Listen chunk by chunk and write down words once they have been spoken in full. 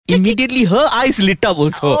Immediately her eyes lit up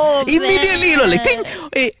also. Oh, Immediately, like, ting.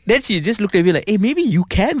 Hey, then she just looked at me like, hey, maybe you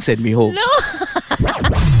can send me home. No.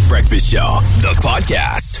 Breakfast Show, the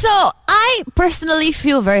podcast. So, I personally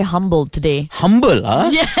feel very humbled today. Humble, huh?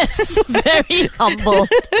 Yes, very humble.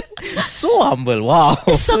 So humble, wow.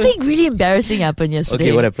 Something really embarrassing happened yesterday.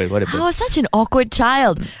 Okay, what happened? I was such an awkward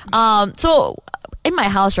child. So in my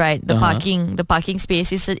house, right, the parking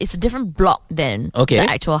space is it's a different block than Okay. the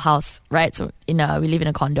actual house, right? So we live in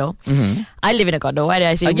a condo. I live in a condo. Why did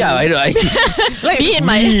I say we? Yeah, I know. Like, Me and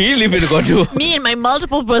my- we live in a condo. Me and my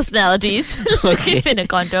multiple personalities Okay. live in a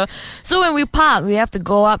condo. So when we park, we have to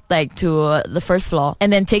go up like to the first floor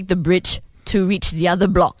and then take the bridge to reach the other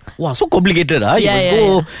block. Wow, so complicated, huh? You Yeah, must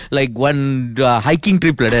go like one hiking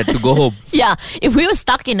trip like that to go home. Yeah, if we were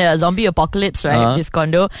stuck in a zombie apocalypse, right, this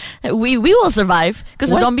condo, we will survive because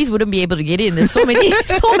the What? zombies wouldn't be able to get in. There's so many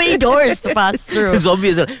so many doors to pass through.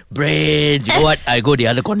 Zombies are bridge. What? I go the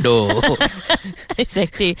other condo.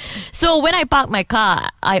 Exactly. So when I park my car,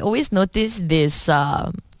 I always notice this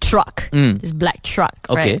truck, this black truck.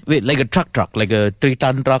 Okay, Right? wait, like a truck, like a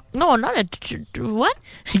 3-ton truck. No, not a what?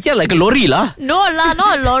 Yeah, like a lorry lah. No lah,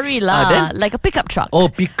 not a lorry lah. Then? Like a pickup truck. Oh,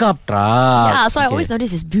 pickup truck. Yeah, so I Okay. always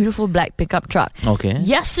notice this beautiful black pickup truck. Okay.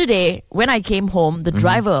 Yesterday, when I came home, the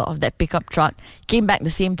driver of that pickup truck came back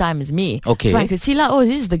the same time as me. Okay. So I could see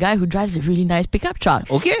this is the guy who drives a really nice pickup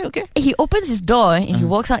truck. Okay. He opens his door and he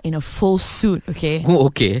walks out in a full suit, okay? Oh,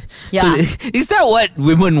 okay. Yeah. So, is that what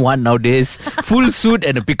women want nowadays? Full suit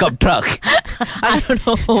and a pickup truck. I don't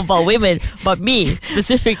know about women, but me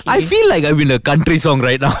specifically. I feel like I'm in a country song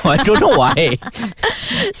right now. I don't know why.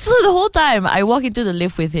 So the whole time I walk into the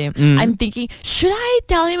lift with him, I'm thinking, should I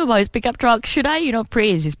tell him about his pickup truck? Should I,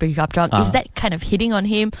 praise his pickup truck? Is that kind of hitting on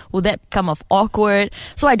him? Will that come off awkward?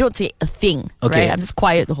 So I don't say a thing, Okay. right? I'm just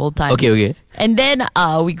quiet the whole time. Okay. And then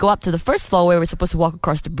we go up to the first floor where we're supposed to walk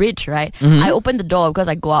across the bridge, right? I open the door because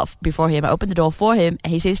I go out before him. I open the door for him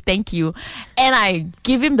and he says thank you. And I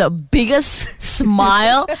give him the biggest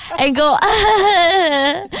smile and go,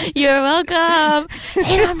 you're welcome.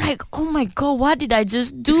 And I'm like, oh my God, what did I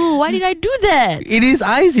just do? Why did I do that? In his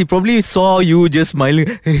eyes, he probably saw you just smiling.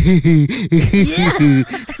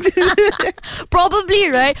 Probably,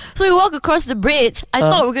 right? So we walk across the bridge. I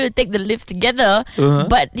thought we were going to take the lift together,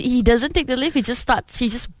 but he doesn't take the lift. He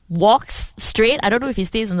just walks straight. I don't know if he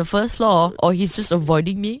stays on the first floor or he's just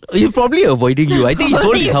avoiding me. He's probably avoiding you. I think he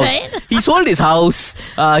sold his house. Right? He sold his house.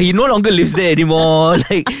 He no longer lives there anymore.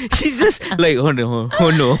 Like, he's just like, oh no.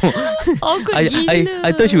 Awkward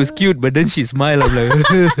I thought she was cute, but then she smiled. I'm like,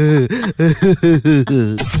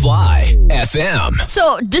 Fly FM.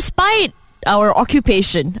 So, despite our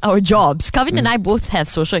occupation, our jobs, Kavin and I both have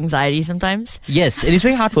social anxiety sometimes. yes, and it's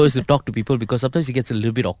very hard for us to talk to people because sometimes it gets a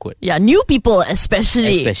little bit awkward. Yeah, new people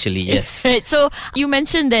especially. Yes. Right, so you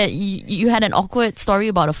mentioned that you had an awkward story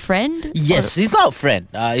about a friend? Yes, he's not a friend.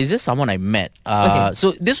 It's just someone I met. Okay.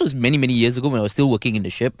 So this was many years ago when I was still working in the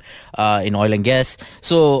ship in oil and gas.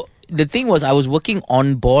 So the thing was, I was working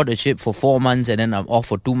on board a ship for 4 months and then I'm off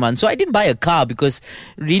for 2 months. So I didn't buy a car because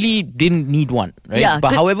really didn't need one, right? Yeah,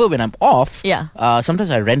 but good. however, when I'm off, Yeah. sometimes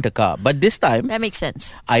I rent a car. But this time, That makes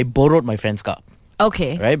sense. I borrowed my friend's car.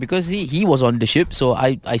 Okay. Right, because he was on the ship, so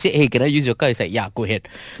I said, hey, can I use your car? He's like, yeah, go ahead.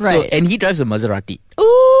 So, Right. and he drives a Maserati.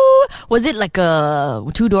 Ooh, was it like a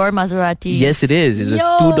 2-door Maserati? Yes, it is. It's a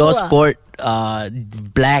Yo. 2-door sport,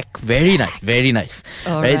 black, very nice.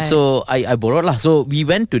 Alright. Right, so I borrowed lah. So we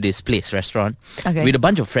went to this place, restaurant, Okay. with a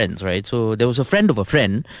bunch of friends, right? So there was a friend of a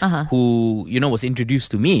friend who was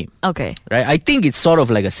introduced to me. Okay. Right, I think it's sort of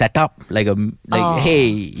like a setup, like Oh.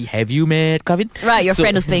 hey, have you met Kavin? Right, your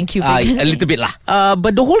friend was playing Cupid. A little bit lah.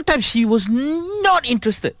 But the whole time she was not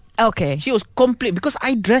interested. Okay. She was complete because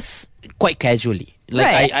I dress quite casually. Like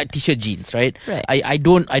Right. I t-shirt jeans, right? Right. I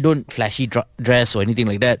don't flashy dress or anything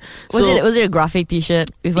like that. Was it a graphic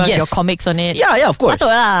T-shirt with one of Yes. your comics on it? Yeah, of course. Patut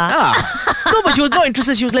lah. No, but she was not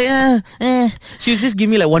interested. She was like, She was just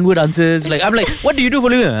giving me like one word answers. Like, I'm like, what do you do for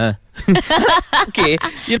a living? Okay.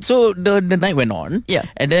 Yeah, so the night went on. Yeah.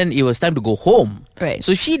 And then it was time to go home. Right.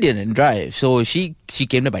 So she didn't drive. So she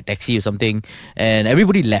came there by taxi or something. And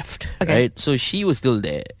everybody left. Okay. Right. So she was still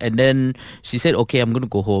there. And then she said, okay, I'm going to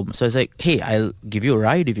go home. So I was like, hey, I'll give you a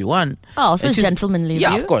ride if you want. Oh, so And it's she's- gentlemanly of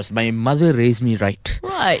Yeah, you. of course. My mother raised me right.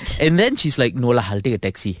 Right. And then she's like, no lah, I'll take a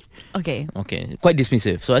taxi. Okay. Okay. Quite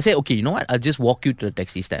dismissive. So I said, okay, you know what? I'll just walk you to the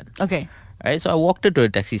taxi stand. Okay. Right, so I walked her to a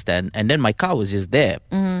taxi stand and then my car was just there.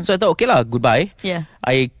 So I thought, okay lah, goodbye. Yeah.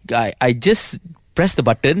 I just pressed the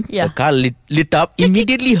button. Yeah. The car lit up.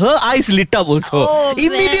 Immediately her eyes lit up also. Oh,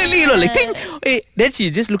 Immediately, man. like, ting. Hey, then she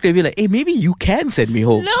just looked at me like, hey, maybe you can send me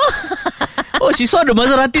home. No. Oh, she saw the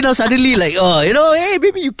Maserati now suddenly like, hey,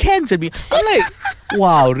 baby, you can send me. I'm like,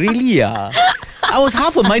 wow, really? I was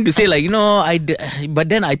half a mind to say like, but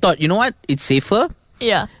then I thought, you know what? It's safer.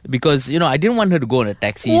 Yeah. Because, I didn't want her to go on a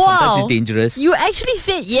taxi. Wow. Sometimes it's dangerous. You actually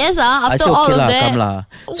said yes, I after said, all okay of lah, that. come lah.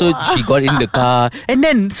 So she got in the car. And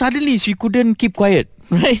then suddenly she couldn't keep quiet.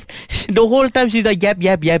 Right? The whole time she's like, yap.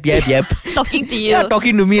 Talking to you. Yeah,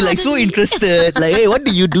 talking to me like so interested. Like, hey, what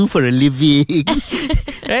do you do for a living?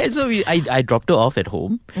 Right? So I dropped her off at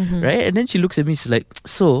home. Right? And then she looks at me, she's like,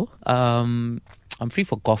 so, I'm free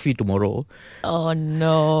for coffee tomorrow. Oh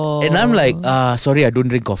no. And I'm like, sorry, I don't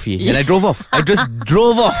drink coffee. And I drove off. I just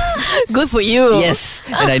drove off. Good for you. Yes.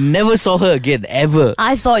 And I never saw her again, ever.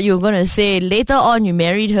 I thought you were going to say later on you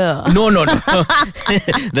married her. No.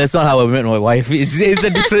 That's not how I met my wife. It's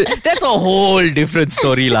a different, that's a whole different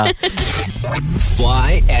story lah.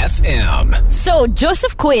 Fly FM. So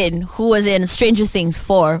Joseph Quinn, who was in Stranger Things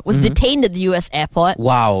 4, was detained at the US airport.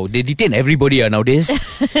 Wow, they detain everybody nowadays.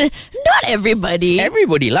 Not everybody.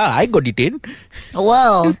 Everybody lah. I got detained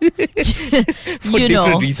Well, for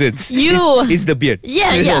different reasons. It's the beard.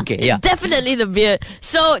 Yeah. Okay, yeah. Definitely the beard.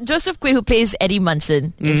 So Joseph Quinn, who plays Eddie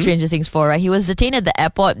Munson in Stranger Things 4, right? He was detained at the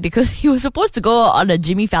airport because he was supposed to go on a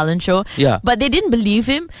Jimmy Fallon show. Yeah. But they didn't believe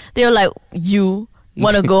him. They were like, you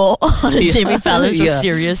want to go on a Jimmy Fallon show? Yeah.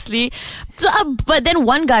 Seriously? So, but then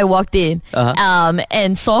one guy walked in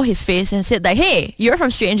and saw his face and said like, hey, you're from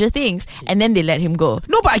Stranger Things. And then they let him go.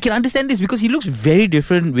 No, but I can understand this because he looks very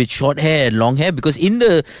different with short hair and long hair, because in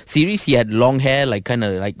the series he had long hair, like kind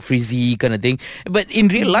of like frizzy kind of thing. But in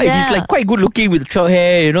real life, he's Yeah. like quite good looking with short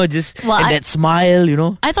hair, and that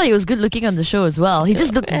smile, I thought he was good looking on the show as well. He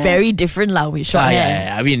just looked very different lah with short hair.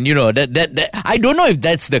 Yeah. I mean, that I don't know if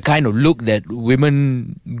that's the kind of look that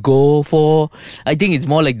women go for. I think it's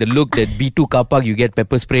more like the look that B2 car park you get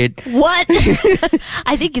pepper sprayed. What?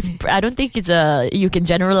 I don't think it's you can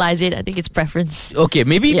generalize it. I think it's preference. Okay,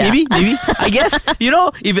 maybe. I guess,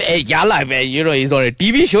 if he's on a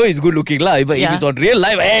TV show, he's good looking lah. But if Yeah. it's on real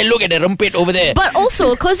life, hey, look at the rumpet over there. But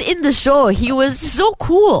also, because in the show, he was so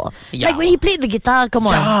cool. Yeah. Like when he played the guitar, come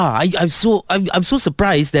on. Yeah, I'm so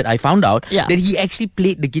surprised that I found out Yeah. that he actually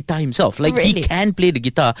played the guitar himself. Like he Really? can play the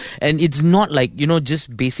guitar, and it's not like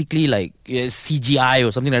just basically like CGI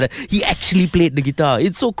or something like that. He actually played the guitar.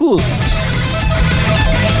 It's so cool.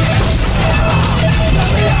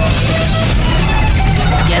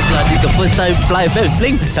 Yes lah, this is the first time Fly FM is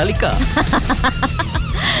playing Metallica.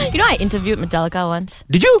 I interviewed Metallica once.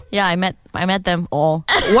 Did you? Yeah, I met them all.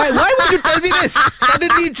 Why would you tell me this?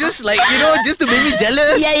 Suddenly just like, just to make me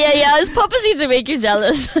jealous. Yeah. It's purposely to make you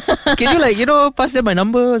jealous. Can you pass them my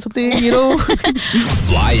number or something,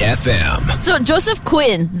 Fly FM. So Joseph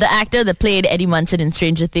Quinn, the actor that played Eddie Munson in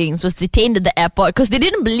Stranger Things, was detained at the airport because they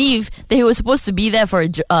didn't believe that he was supposed to be there for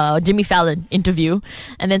a Jimmy Fallon interview,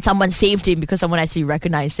 and then someone saved him because someone actually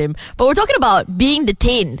recognized him. But we're talking about being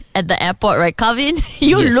detained at the airport, right, Kavin?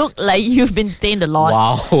 You Yes. look like you've been detained a lot.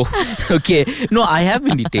 Wow. Okay. No, I have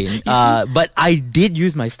been detained. But I did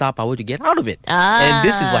use my star power to get out of it. And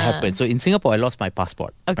this is what happened. So in Singapore, I lost my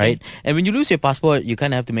passport. Okay. Right? And when you lose your passport, you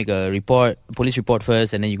kind of have to make a police report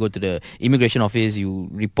first, and then you go to the immigration office, you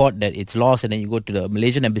report that it's lost, and then you go to the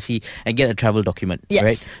Malaysian embassy and get a travel document. Yes.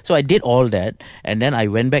 Right? So I did all that, and then I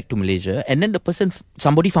went back to Malaysia, and then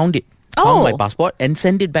somebody found it. Oh. Found my passport and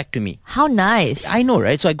sent it back to me. How nice. I know,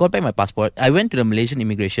 right? So I got back my passport. I went to the Malaysian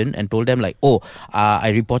immigration and told them like,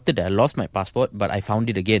 I reported that I lost my passport, but I found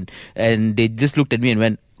it again. And they just looked at me and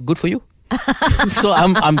went, good for you. So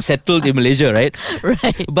I'm settled in Malaysia, right?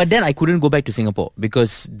 Right. But then I couldn't go back to Singapore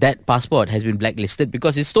because that passport has been blacklisted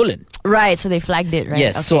because it's stolen. Right, so they flagged it, right?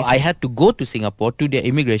 Yes. Okay. So I had to go to Singapore to their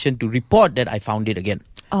immigration to report that I found it again.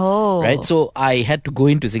 Oh. Right, so I had to go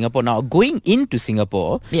into Singapore. Now going into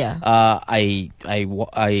Singapore, Yeah. I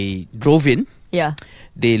drove in. Yeah.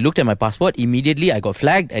 They looked at my passport. Immediately I got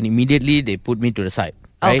flagged, and immediately they put me to the side.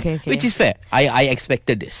 Right? Okay. Which is fair. I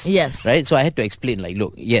expected this. Yes. Right. So I had to explain like,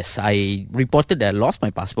 look, yes, I reported that I lost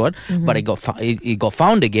my passport, but it got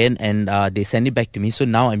found again, and they sent it back to me. So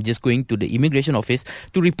now I'm just going to the immigration office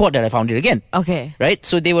to report that I found it again. Okay. Right.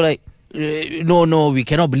 So they were like, no, we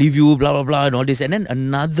cannot believe you, blah blah blah, and all this. And then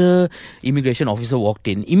another immigration officer walked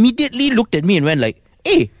in, immediately looked at me and went like,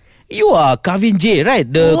 hey, you are Kavin J, right?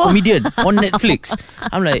 The comedian on Netflix.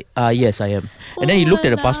 I'm like, yes, I am. And then he looked at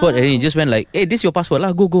the passport and he just went like, hey, this is your passport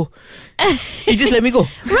lah, go. He just let me go.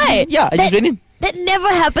 Right. Yeah, I just went in. That never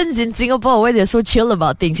happens in Singapore where they're so chill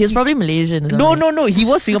about things. He was probably Malaysian or something. No. He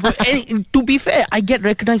was Singapore. And to be fair, I get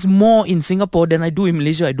recognized more in Singapore than I do in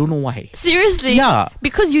Malaysia. I don't know why. Seriously? Yeah.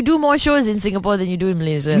 Because you do more shows in Singapore than you do in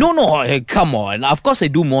Malaysia. No, come on. Of course I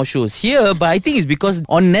do more shows here, but I think it's because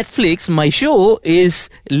on Netflix, my show is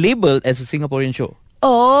labeled as a Singaporean show.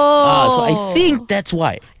 Oh. So I think that's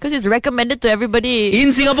why. Because it's recommended to everybody.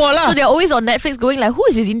 In Singapore lah. So they're always on Netflix going like, who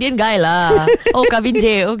is this Indian guy lah? Oh, Kavin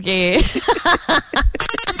J. Okay.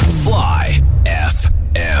 Fly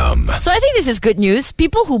FM. So I think this is good news.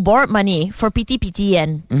 People who borrowed money for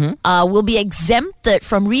PTPTN will be exempted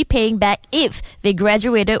from repaying back if they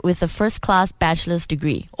graduated with a first-class bachelor's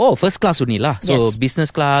degree. Oh, first class only lah. So Yes. business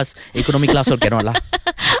class, economy class all cannot lah.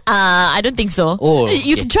 I don't think so. Oh,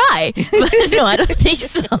 You okay. can try, but no, I don't think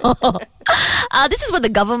so. This is what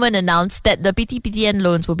the government announced, that the PTPTN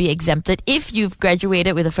loans will be exempted if you've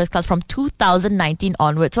graduated with a first class from 2019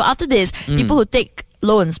 onwards. So after this, people who take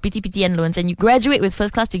loans, PTPTN loans, and you graduate with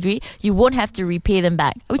first class degree, you won't have to repay them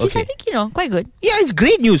back, which is, I Okay. think, quite good. Yeah, it's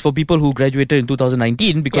great news for people who graduated in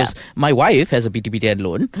 2019 because my wife has a PTPTN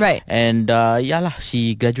loan. Right. And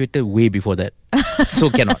she graduated way before that. So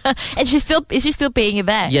cannot. And is she still paying it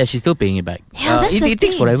back? Yeah, she's still paying it back. Yeah, that's the it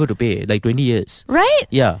takes thing. forever to pay, like 20 years. Right?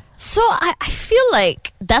 Yeah. So I feel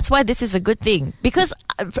like that's why this is a good thing, because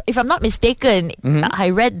if I'm not mistaken,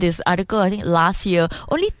 I read this article, I think last year,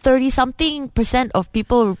 only 30-something% of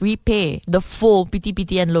people repay the full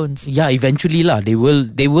PTPTN loans. Yeah, eventually lah, they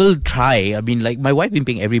will try. I mean, like my wife been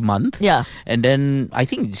paying every month. Yeah. And then I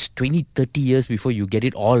think it's 20-30 years before you get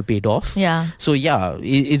it all paid off. Yeah. So yeah,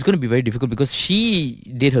 it's going to be very difficult because she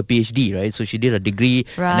did her PhD, right? So she did a degree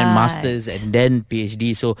and then Right. masters and then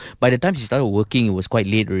PhD. So by the time she started working, it was quite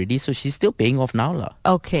late already. So she's still paying off now lah.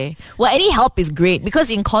 Okay. Well, any help is great,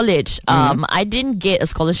 because in college, I didn't get a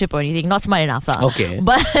scholarship or anything. Not smart enough lah. Okay.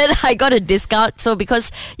 But I got a discount. So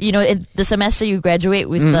because, in the semester you graduate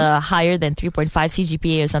with the higher than 3.5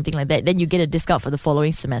 CGPA or something like that, then you get a discount for the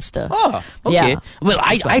following semester. Oh, okay. Yeah. Well,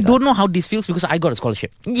 I don't know how this feels because I got a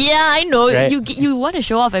scholarship. Yeah, I know. Right. You want to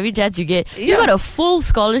show off every chance you get. You Yeah. got a full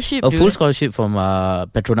scholarship. A dude. full scholarship from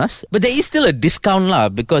Petronas. But there is still a discount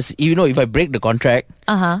lah because, if I break the contract,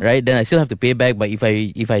 right, then I still have to pay back. But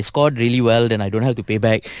if I scored really well, then I don't have to pay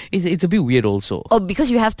back. It's a bit weird also. Oh, because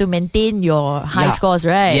you have to maintain your high Yeah. scores,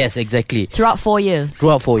 right? Yes, exactly. Throughout 4 years.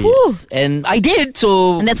 Throughout 4 years. And I did,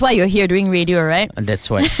 so... And that's why you're here doing radio, right? And that's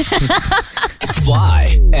why.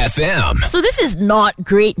 Fly FM. So this is not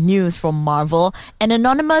great news from Marvel. An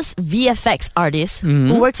anonymous VFX artist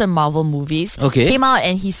who works on Marvel movies Okay. came out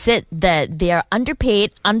and he said that they are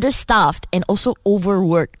underpaid, understaffed, and also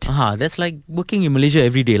overworked. That's like working in Malaysia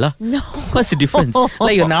every day lah. No. What's the difference?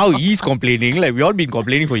 Like now he's complaining. Like we all been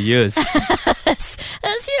complaining for years. That's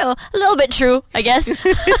a little bit true, I guess.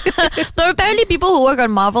 But apparently people who work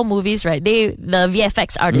on Marvel movies, right, the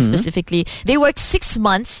VFX artists specifically, they work 6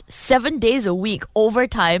 months, 7 days a week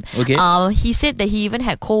overtime. Okay. He said that he even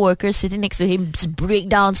had co-workers sitting next to him just break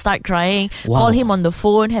down, start crying, Wow. call him on the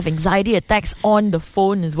phone, have anxiety attacks on the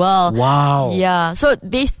phone as well. Wow. Yeah. So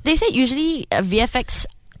they said usually a VFX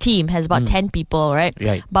team has about 10 people, right?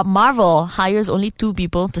 Right. But Marvel hires only 2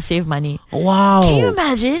 people to save money. Wow. Can you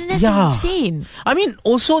imagine? That's Yeah. insane. I mean,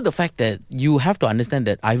 also the fact that you have to understand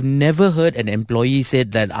that I've never heard an employee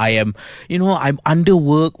said that I am, I'm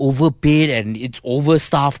underworked, overpaid, and it's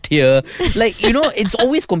overstaffed here. Like, it's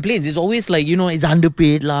always complaints. It's always like, it's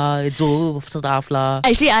underpaid lah, it's overstaffed lah.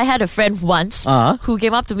 Actually, I had a friend once who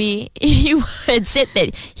came up to me. He had said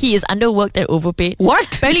that he is underworked and overpaid. What?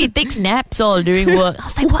 Apparently, he takes naps all during work. I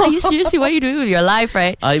was like, what? Are you seriously? What are you doing with your life,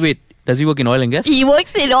 right? Wait, does he work in oil and gas? He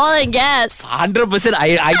works in oil and gas. 100%.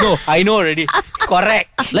 I know already.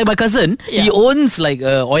 Correct. Like my cousin, Yeah. he owns like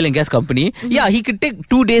a oil and gas company. Yeah, he could take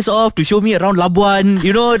 2 days off to show me around Labuan,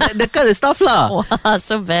 that kind of stuff lah. Wow,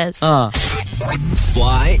 so best.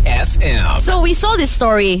 Fly FM. So we saw this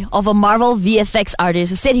story of a Marvel VFX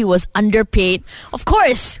artist who said he was underpaid. Of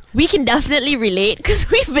course, we can definitely relate because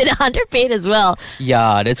we've been underpaid as well.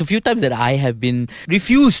 Yeah, there's a few times that I have been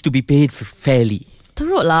refused to be paid fairly.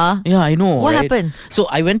 Teruk lah. Yeah, I know. What right? happened? So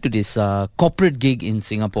I went to this corporate gig in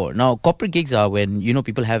Singapore. Now, corporate gigs are when,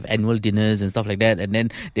 people have annual dinners and stuff like that. And then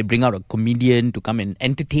they bring out a comedian to come and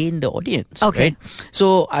entertain the audience. Okay. Right?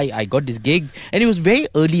 So I got this gig and it was very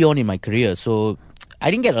early on in my career. So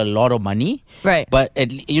I didn't get a lot of money. Right. But,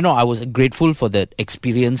 I was grateful for the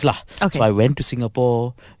experience lah. Okay. So I went to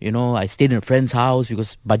Singapore, I stayed in a friend's house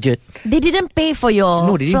because budget. They didn't pay for your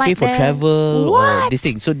No, they didn't pay flight for there? travel or What? this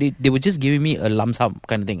thing. So they were just giving me a lump sum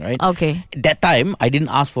kind of thing, right? Okay. That time, I didn't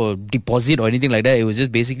ask for deposit or anything like that. It was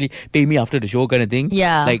just basically pay me after the show kind of thing.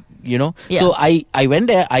 Yeah. Like, Yeah. So I went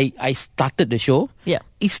there, I started the show. Yeah.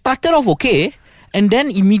 It started off okay. And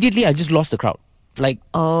then immediately I just lost the crowd. Like,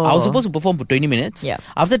 I was supposed to perform for 20 minutes. Yeah.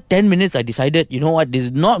 After 10 minutes, I decided, you know what, this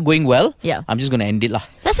is not going well. Yeah. I'm just going to end it lah.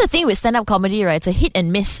 That's the thing with stand-up comedy, right? It's a hit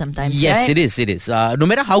and miss sometimes, Yes, right? it is. No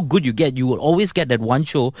matter how good you get, you will always get that one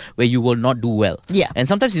show where you will not do well. Yeah.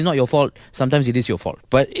 And sometimes it's not your fault. Sometimes it is your fault.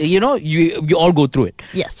 But you all go through it.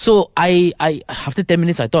 Yes. So I after 10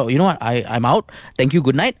 minutes, I thought, you know what, I'm out. Thank you,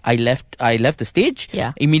 good night. I left the stage.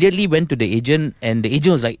 Yeah. Immediately went to the agent, and the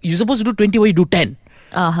agent was like, "You're supposed to do 20, why you do 10?"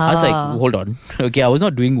 I was like, hold on. Okay, I was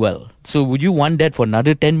not doing well. So would you want that for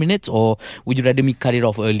another 10 minutes, or would you rather me cut it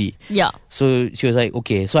off early? Yeah. So she was like,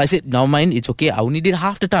 okay. So I said, now mind, it's okay. I only did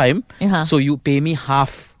half the time. Uh-huh. So you pay me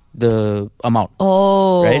half the amount.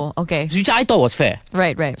 Oh, Right? okay. Which I thought was fair.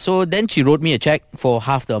 Right. So then she wrote me a check for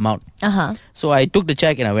half the amount. Uh-huh. So I took the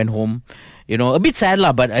check and I went home. A bit sad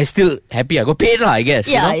lah, but I still happy. I got paid lah, I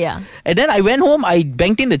guess. Yeah, yeah. And then I went home, I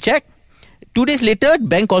banked in the check. 2 days later,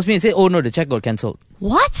 bank calls me and said, oh no, the check got cancelled.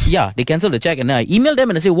 What? Yeah, they cancelled the check, and then I emailed them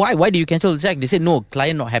and I said, why? Why did you cancel the check? They said, no,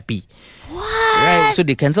 client not happy. What? Right, so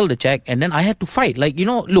they cancelled the check, and then I had to fight. Like,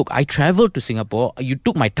 look, I traveled to Singapore. You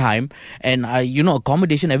took my time, and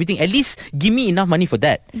accommodation, everything. At least give me enough money for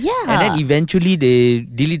that. Yeah. And then eventually they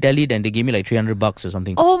dilly-dallied and they gave me like $300 or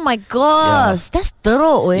something. Oh my gosh, that's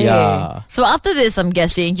thorough. Yeah. So after this, I'm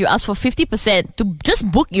guessing you asked for 50% to just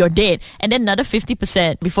book your date, and then another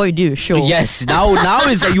 50% before you do your show. Yes, now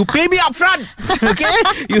it's like you pay me up front. Okay?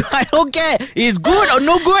 I don't care. It's good or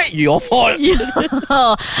no good, your fault.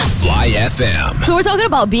 Fly FM. So we're talking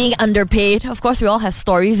about being underpaid. Of course, we all have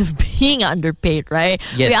stories of being underpaid, right?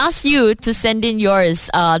 Yes. We asked you to send in yours.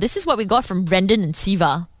 This is what we got from Brendan and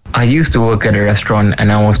Siva. I used to work at a restaurant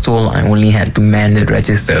and I was told I only had to man the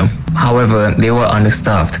register. However, they were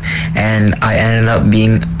understaffed and I ended up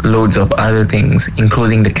being loads of other things,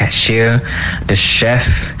 including the cashier, the chef,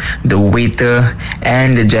 the waiter,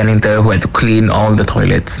 and the janitor who had to clean all the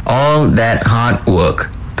toilets. All that hard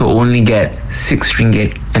work to only get 6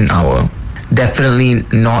 ringgit an hour. Definitely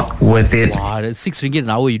not worth it. Wow, that's 6 ringgit an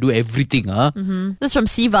hour. You do everything, huh? This is from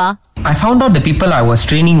Siva. I found out the people I was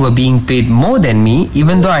training were being paid more than me,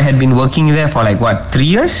 even though I had been working there for 3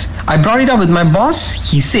 years. I brought it up with my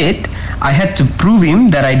boss. He said I had to prove him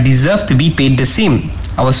that I deserved to be paid the same.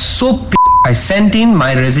 I was so pissed. I sent in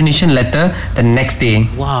my resignation letter the next day.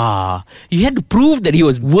 Wow. You had to prove that he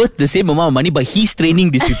was worth the same amount of money, but he's training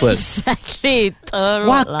these people. Exactly.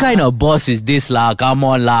 What kind of boss is this lah? Come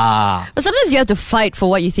on lah. But sometimes you have to fight for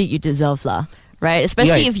what you think you deserve lah. Right?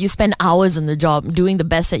 Especially Right. if you spend hours on the job doing the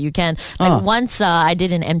best that you can. Like once I did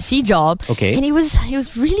an MC job, Okay. and it was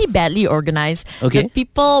really badly organized. Okay. The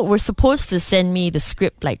people were supposed to send me the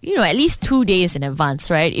script at least 2 days in advance,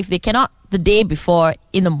 right? If they cannot, the day before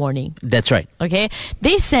in the morning. That's right. Okay?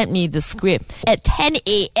 They sent me the script at 10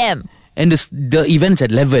 a.m. And the event's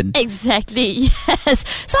at 11. Exactly, yes.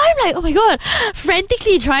 So I'm like, oh my god,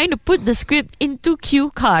 frantically trying to put the script into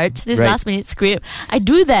cue cards, this Right. last minute script. I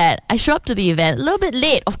do that. I show up to the event, a little bit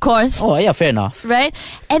late, of course. Oh, yeah, fair enough. Right?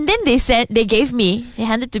 And then they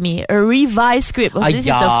handed to me a revised script. This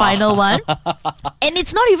is the Aiya. final one. And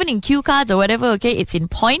it's not even in cue cards or whatever, okay? It's in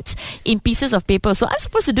points, in pieces of paper. So I'm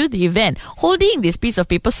supposed to do the event, holding this piece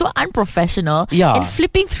of paper, so unprofessional, Yeah. and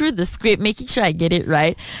flipping through the script, making sure I get it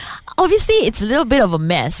right. Obviously, it's a little bit of a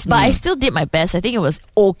mess, but I still did my best. I think it was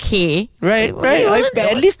okay. Right. It wasn't-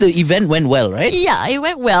 At least the event went well, right? Yeah, it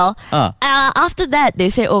went well. After that, they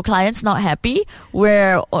say, "Oh, client's not happy.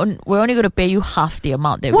 We're only going to pay you half the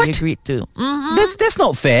amount that What? we agreed to." That's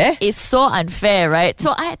not fair. It's so unfair, right?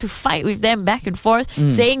 So I had to fight with them back and forth,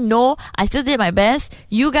 saying no. I still did my best.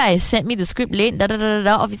 You guys sent me the script late. Da da da da.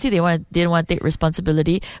 Da. Obviously, they didn't want to take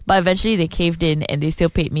responsibility, but eventually they caved in and they still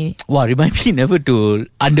paid me. Wow, remind me never to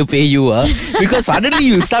underpay you, because suddenly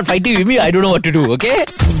you start fighting with me. I don't know what to do. Okay.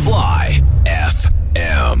 Fly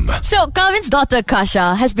FM. So Calvin's daughter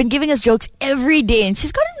Kasha has been giving us jokes every day, and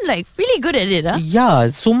she's gotten really good at it. Yeah,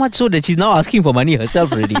 so much so that she's now asking for money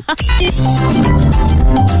herself already.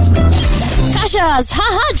 Kasha's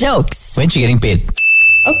haha jokes. When's she getting paid?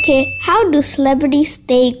 Okay, how do celebrities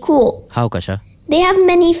stay cool? How, Kasha? They have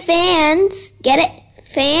many fans. Get it?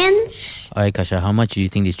 fans. Alright, Kasha, how much do you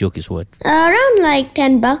think this joke is worth? Around like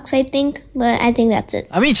 $10, I think. But I think that's it.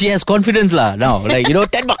 I mean, she has confidence lah now. Like,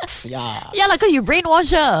 $10. Yeah. Yeah, like, because you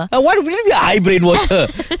brainwash her. Why would I brainwash her?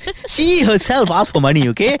 She herself asked for money,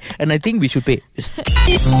 okay? And I think we should pay.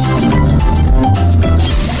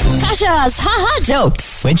 Kasha's haha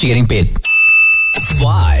jokes. When she getting paid?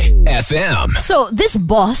 Fly FM. So this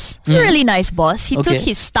boss, he's a really nice boss. He Okay. took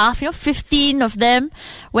his staff, 15 of them,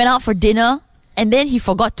 went out for dinner, and then he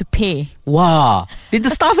forgot to pay. Wow. Did the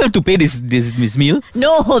staff have to pay this meal?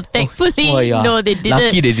 No, thankfully, Oh, yeah. no, they didn't.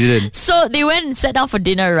 Lucky they didn't. So they went and sat down for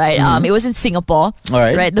dinner, right? It was in Singapore. All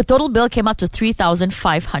right. Right. The total bill came up to 3,500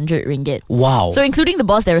 ringgit. Wow. So including the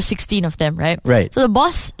boss, there were 16 of them, right? Right. So the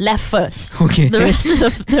boss left first. Okay.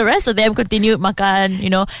 The rest of them continued makan,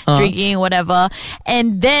 drinking, whatever.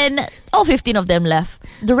 And then all 15 of them left.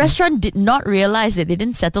 The restaurant did not realize that they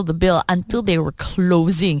didn't settle the bill until they were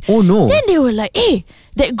closing. Oh, no. Then they were like, hey,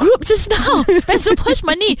 that group just now spent so much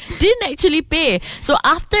money, didn't actually pay. So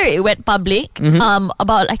after it went public,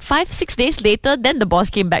 about like 5-6 days later, then the boss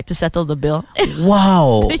came back to settle the bill.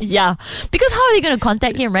 Wow. Yeah. Because how are they going to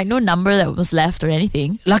contact him, right? No number that was left or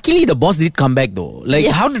anything. Luckily, the boss did come back though. Like,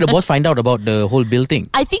 Yeah. how did the boss find out about the whole bill thing?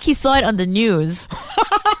 I think he saw it on the news.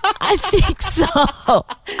 I think so.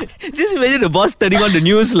 Just imagine the boss turning on the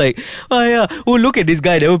news like, oh yeah, oh look at this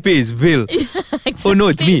guy never pay his bill. Oh no,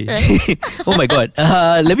 it's me. Right. Oh my god.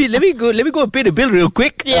 Let me go and pay the bill real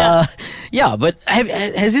quick. Yeah. Yeah, but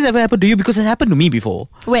has this ever happened to you? Because it happened to me before.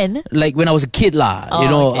 When? Like when I was a kid lah,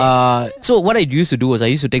 Oh, okay. So what I used to do was I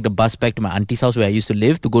used to take the bus back to my auntie's house where I used to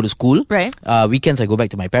live to go to school. Right. Weekends I go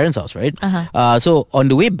back to my parents' house, right? Uh-huh. So on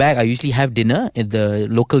the way back I usually have dinner at the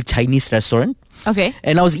local Chinese restaurant. Okay.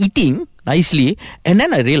 And I was eating nicely, and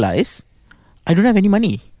then I realized I don't have any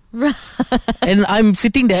money. And I'm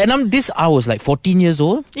sitting there, and I was like 14 years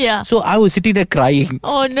old. Yeah. So I was sitting there crying.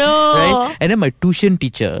 Oh no. Right? And then my tuition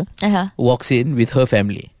teacher Uh-huh. walks in with her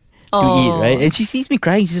family to Oh. eat, right? And she sees me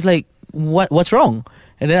crying. She's like, what's wrong?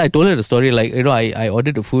 And then I told her the story, like, I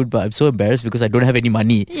ordered the food, but I'm so embarrassed because I don't have any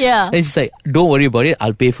money. Yeah. And she's like, don't worry about it,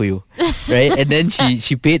 I'll pay for you. Right? And then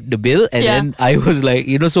she paid the bill, and Yeah. then I was like,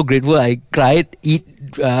 so grateful. I cried,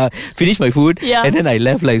 finished my food, Yeah. and then I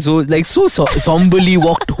left so somberly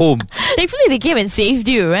walked home. Thankfully, they came and saved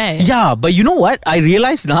you, right? Yeah, but you know what? I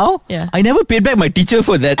realized now, Yeah. I never paid back my teacher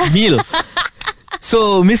for that meal.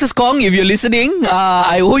 So, Mrs. Kong, if you're listening,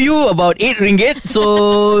 I owe you about 8 ringgit.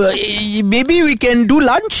 So, maybe we can do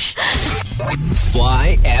lunch?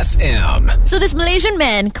 Fly FM. So this Malaysian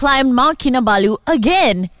man climbed Mount Kinabalu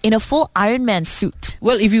again in a full Ironman suit.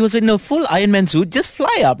 Well, if he was in a full Iron Man suit, just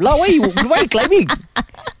fly up. Why are you climbing?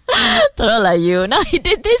 Don't like you. Now he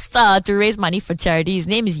did this to raise money for charity. His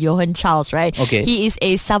name is Johan Charles, right? Okay. He is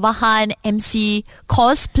a Sabahan MC,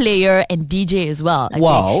 cosplayer, and DJ as well. Okay?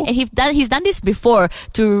 Wow. And he's done this before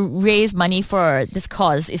to raise money for this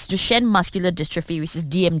cause. It's Duchenne muscular dystrophy, which is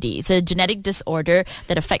DMD. It's a genetic disorder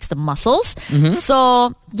that affects the muscles.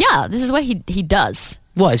 So yeah, this is what he does.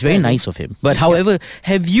 Well, it's very nice of him. But however,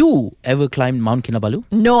 have you ever climbed Mount Kinabalu?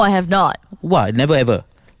 No, I have not. What? Never ever?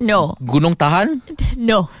 No, Gunung Tahan?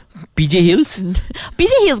 no. PJ Hills? PJ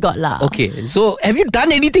Hills got lah. Okay, so have you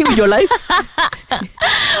done anything with your life?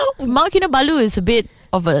 Mount Kinabalu is a bit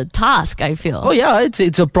of a task, I feel. Oh yeah,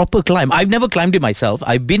 it's a proper climb. I've never climbed it myself.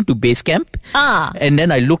 I've been to base camp, and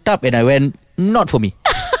then I looked up and I went, not for me.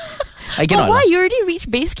 I But cannot. why? lah. You already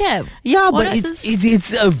reached base camp. Yeah, Why but not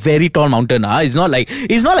it's a very tall mountain. It's not like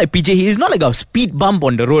PJ. It's not like a speed bump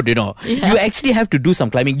on the road. Yeah. You actually have to do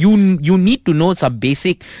some climbing. You need to know some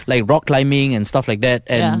basic like rock climbing and stuff like that.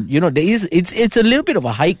 And there is it's a little bit of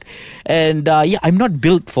a hike. And I'm not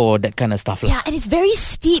built for that kind of stuff. Yeah, and it's very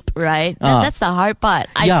steep, right? That's the hard part.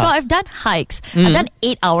 Yeah. So I've done hikes. I've done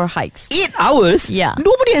 8-hour hikes. 8 hours. Yeah.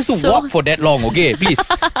 Nobody has to So- walk for that long. Okay, please.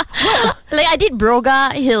 Like I did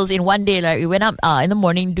Broga Hills in one day. Like we went up in the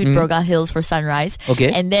morning, did Broga Hills for sunrise.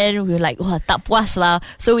 Okay. And then we were like, oh, tak puas lah.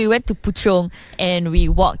 So we went to Puchong and we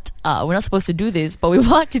walked. We're not supposed to do this, but we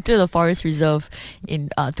walked into the forest reserve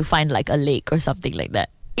to find like a lake or something like that.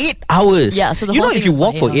 8 hours. Yeah, so the you whole know, if thing you was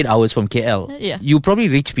walk about for 8 8 hours from KL, Yeah. you probably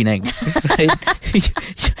reach Penang. Right?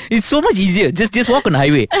 It's so much easier. Just walk on the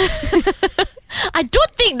highway. I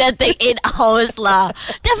don't think that take 8 hours lah.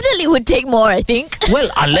 Definitely would take more, I think. Well,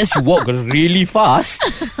 unless you walk really fast,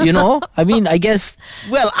 I mean, I guess.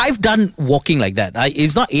 Well, I've done walking like that.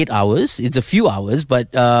 It's not 8 hours. It's a few hours, but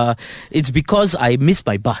it's because I missed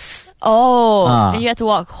my bus. Oh, and you had to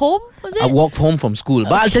walk home? I walked home from school.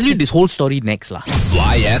 But I'll tell you this whole story next lah.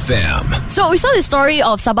 Fly FM. So we saw the story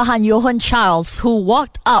of Sabahan Johan Charles, who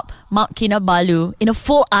walked up Mount Kinabalu in a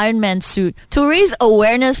full Ironman suit to raise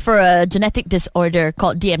awareness for a genetic disorder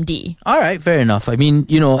called DMD. Alright, fair enough. I mean,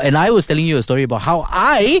 and I was telling you a story about how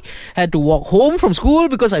I had to walk home from school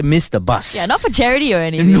because I missed the bus. Yeah, not for charity or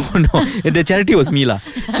anything. No. The charity was me lah.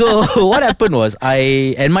 So what happened was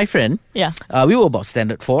I and my friend, we were about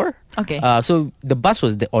standard 4. Okay. So the bus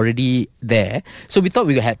was already there. So we thought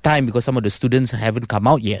we had time because some of the students haven't come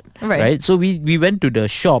out yet. Right? So we went to the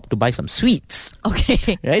shop to buy some sweets.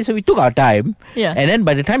 Okay. Right? So we took our time. Yeah. And then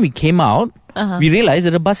by the time we came out, we realized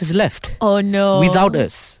that the bus has left. Oh no. Without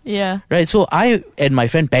us. Yeah. Right? So I and my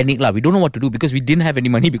friend panicked lah. We don't know what to do because we didn't have any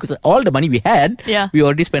money because all the money we had, we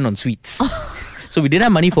already spent on sweets. So we didn't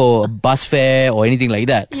have money for bus fare or anything like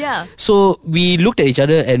that. Yeah. So we looked at each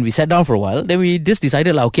other and we sat down for a while. Then we just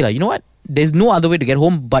decided you know what? There's no other way to get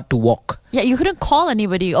home but to walk. Yeah, you couldn't call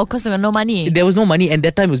anybody because there was no money. There was no money, and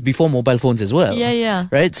that time was before mobile phones as well. Yeah.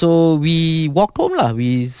 Right? So we walked home lah.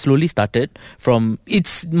 We slowly started from...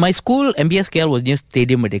 my school, MBS KL, was near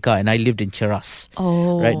Stadium Merdeka and I lived in Cheras.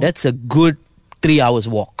 Oh. Right? That's a good 3 hours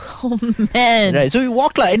walk. Oh man. Right, so we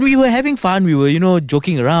walked and we were having fun. We were,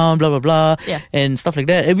 joking around, blah blah blah, and stuff like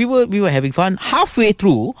that. And we were having fun. Halfway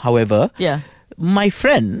through, however, my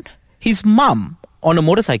friend, his mum on a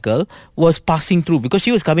motorcycle was passing through because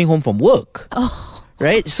she was coming home from work. Oh.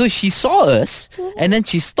 Right, so she saw us and then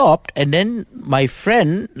she stopped, and then my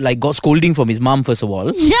friend got scolding from his mum first of all.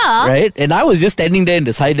 Yeah. Right, and I was just standing there in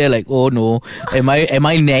the side there oh no, am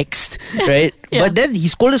I next? Right. But then he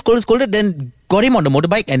scolded, then got him on the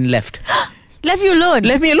motorbike and left. Left you alone?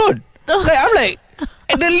 Left me alone. I'm like,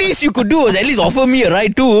 the least you could do was at least offer me a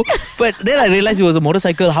ride too. But then I realized it was a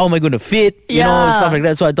motorcycle. How am I going to fit? Stuff like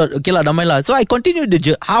that. So I thought, okay lah, damai lah. So I continued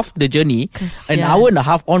half the journey, an hour and a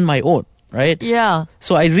half on my own. Right? Yeah.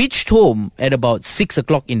 So I reached home at about 6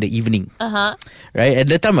 o'clock in the evening. Right? At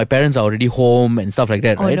that time, my parents are already home and stuff like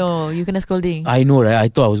that, right? Oh no, you kena scolding. I know, right? I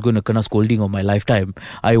thought I was going to kena scolding of my lifetime.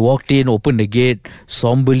 I walked in, opened the gate,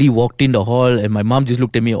 somberly walked in the hall, and my mom just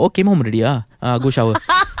looked at me. Oh, came home already, go shower.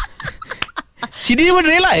 She didn't even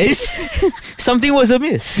realize something was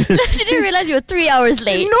amiss. She didn't realize you were 3 hours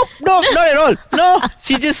late. No, not at all. No,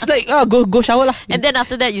 she just go shower lah. And then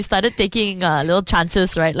after that, you started taking little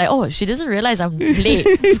chances, right? Like, oh, she doesn't realize I'm late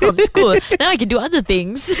from school. Now I can do other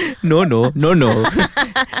things. No.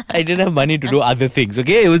 I didn't have money to do other things,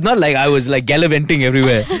 okay? It was not like I was gallivanting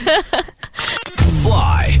everywhere.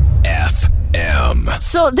 Fly FM.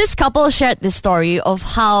 So this couple shared this story of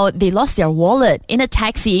how they lost their wallet in a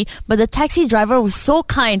taxi, but the taxi driver was so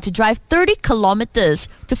kind to drive 30 kilometers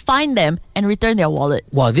to find them and return their wallet.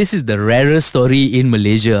 Wow, this is the rarest story in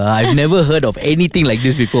Malaysia. I've never heard of anything like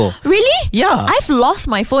this before. Really? Yeah. I've lost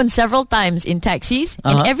my phone several times in taxis,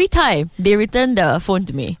 and every time they return the phone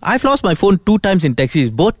to me. I've lost my phone 2 times in taxis.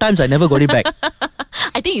 Both times I never got it back.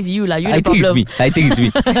 I think it's you lah. I think it's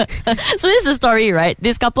me. So this is the story, right?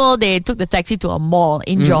 This couple, they took the taxi to a mall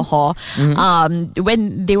in Johor.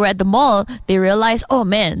 When they were at the mall, they realized, oh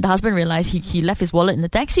man, the husband realized he left his wallet in the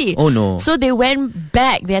taxi. Oh no. So they went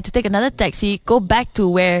back. They had to take another taxi, go back to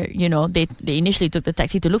where, they initially took the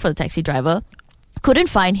taxi to look for the taxi driver. Couldn't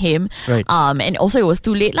find him, right. And also it was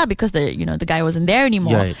too late lah because the guy wasn't there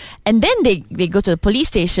anymore. Right. And then they go to the police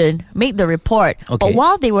station, make the report. Okay. But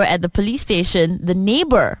while they were at the police station, the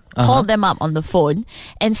neighbor called them up on the phone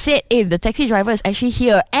and said, hey, the taxi driver is actually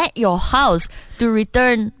here at your house to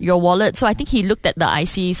return your wallet. So I think he looked at the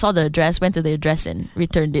IC, saw the address, went to the address and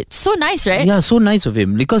returned it. So nice, right? Yeah, so nice of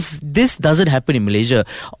him, because this doesn't happen in Malaysia.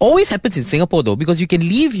 Always happens in Singapore though, because you can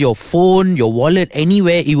leave your phone, your wallet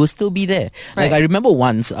anywhere, it will still be there. Right. Like I remember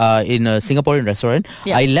once in a Singaporean restaurant,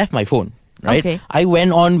 I left my phone, right? Okay. I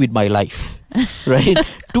went on with my life, right?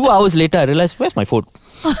 2 hours later, I realized, where's my phone?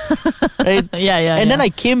 Right? And then I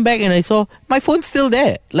came back and I saw my phone's still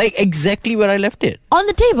there, like exactly where I left it. On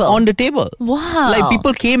the table? On the table. Wow. Like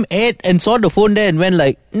people came, ate and saw the phone there and went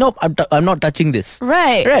like, nope, I'm not touching this.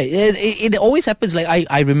 Right. It always happens. Like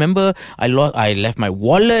I remember I left my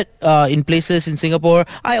wallet in places in Singapore.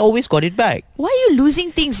 I always got it back. Why are you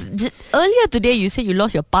losing things? Earlier today you said you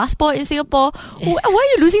lost your passport in Singapore. Why are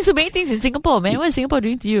you losing so many things in Singapore, man? What is Singapore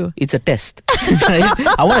doing to you? It's a test. Right?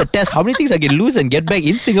 I want to test how many things I can lose and get back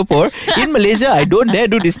in Singapore. In Malaysia, I don't dare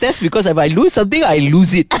do this test because if I lose something, I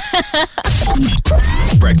lose it.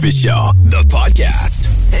 Breakfast Show, the podcast.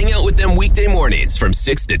 Hang out with them weekday mornings from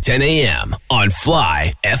 6 to 10 a.m. on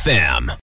Fly FM.